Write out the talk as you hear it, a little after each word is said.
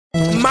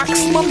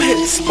Maximum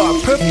hits by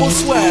Purple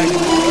Swag.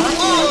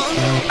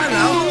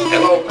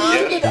 Hello,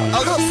 yes.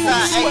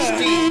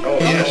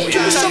 Oh, yes.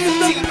 Give me some of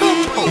that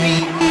purple.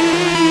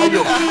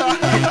 Ayo,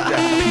 hit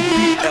that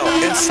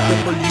PPLSW.com.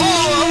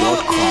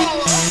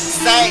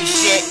 Same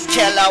shit,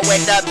 killer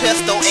with a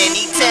pistol,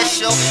 any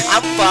tissue.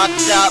 I'm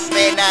fucked up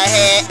and I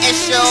had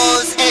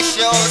issues.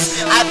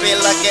 I've been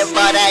looking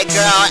for that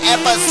girl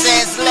ever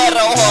since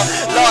little.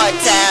 Lord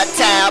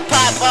Town,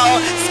 pop on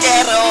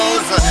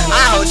Skittles.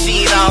 I hope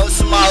she don't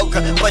smoke,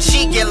 but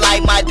she get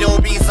like my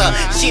doobies.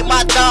 She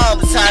my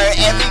thumbs hurt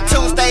every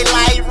Tuesday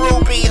like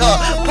Ruby.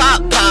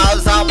 Pop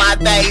paws on my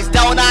face,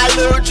 don't I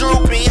look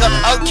droopy?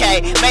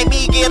 Okay, make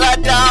me get a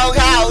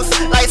doghouse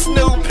like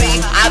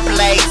Snoopy. I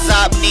blaze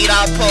up, need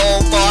a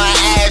pull for an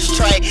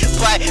ashtray,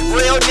 but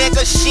real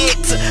nigga shit,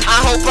 I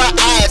hope her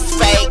ass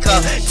fake.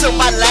 To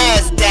my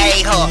last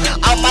day,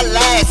 on my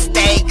last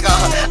steak,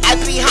 I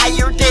be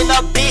higher than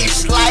a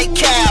bitch like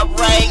Cab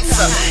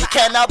Racer.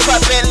 Can a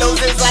puppet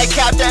lose it like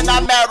Captain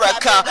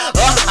America?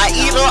 I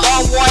eat her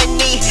on one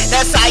knee,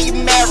 that's how you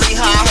marry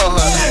her.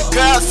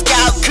 Girl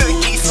Scout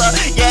cookies,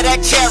 yeah,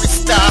 that cherry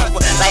stuff,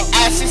 like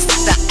ashes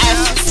to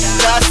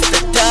ashes, dust to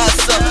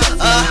dust.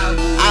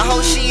 I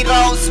hope she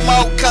don't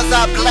smoke cause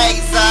I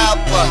blaze up.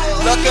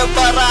 Looking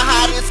for the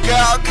hottest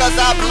girl cause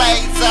I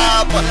blaze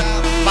up.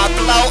 My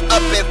blow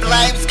up in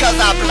flames cause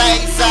I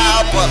blaze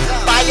up.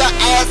 Fire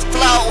ass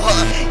flow,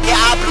 yeah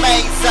I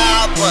blaze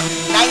up.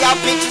 Now y'all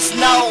bitches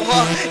know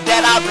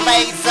that I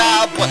blaze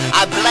up.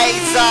 I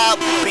blaze up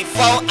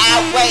before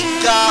I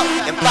wake up.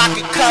 If I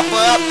could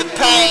cover up the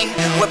pain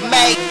with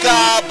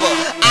makeup,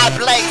 I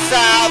blaze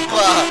up,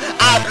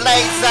 I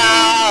blaze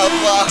up.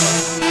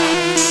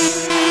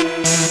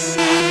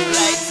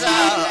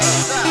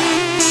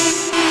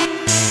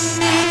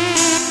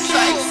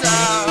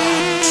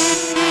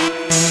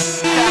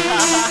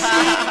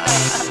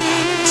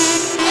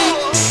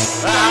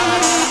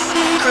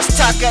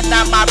 Tucker,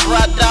 not my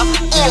brother,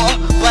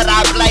 but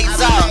I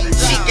blaze up.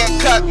 She can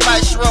cook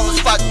mushrooms,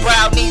 fuck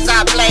brownies,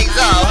 I blaze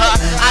up.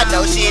 I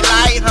know she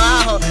like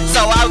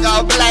so I'm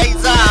gon'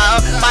 blaze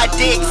up. My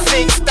dick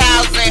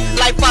 6,000,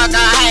 like fuck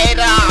a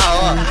hater.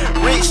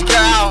 Rich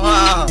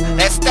girl,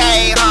 that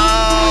stay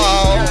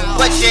home,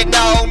 but you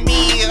know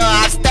me,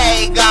 I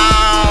stay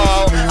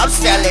gone. I'm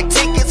selling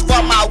tickets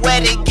for my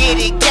wedding, get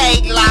it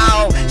cake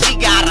long. She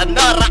got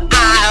another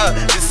eye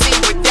to see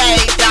what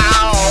they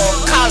down.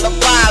 Call a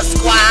Bob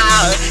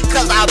Squad,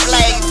 cause I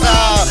blaze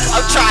up.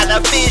 I'm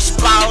tryna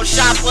fishbone,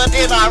 sharper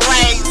than a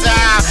razor.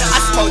 I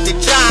smoke the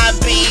John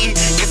B,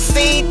 you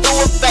seen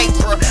through a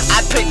vapor.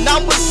 I put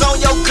numbers on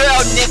your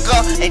girl,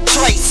 nigga, and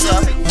trace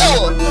her.